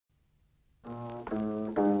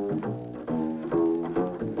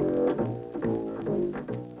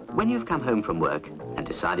When you've come home from work and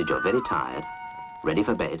decided you're very tired, ready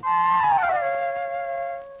for bed,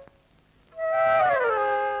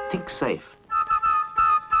 think safe.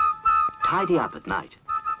 Tidy up at night.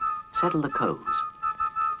 Settle the coals.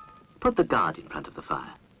 Put the guard in front of the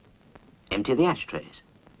fire. Empty the ashtrays.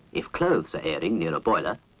 If clothes are airing near a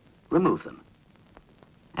boiler, remove them.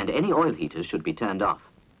 And any oil heaters should be turned off.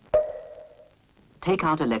 Take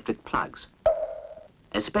out electric plugs,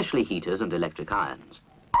 especially heaters and electric irons.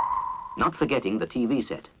 Not forgetting the TV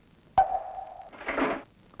set.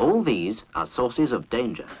 All these are sources of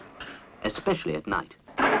danger, especially at night.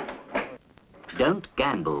 Don't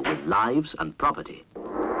gamble with lives and property.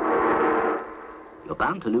 You're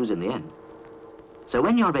bound to lose in the end. So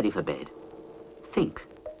when you're ready for bed, think.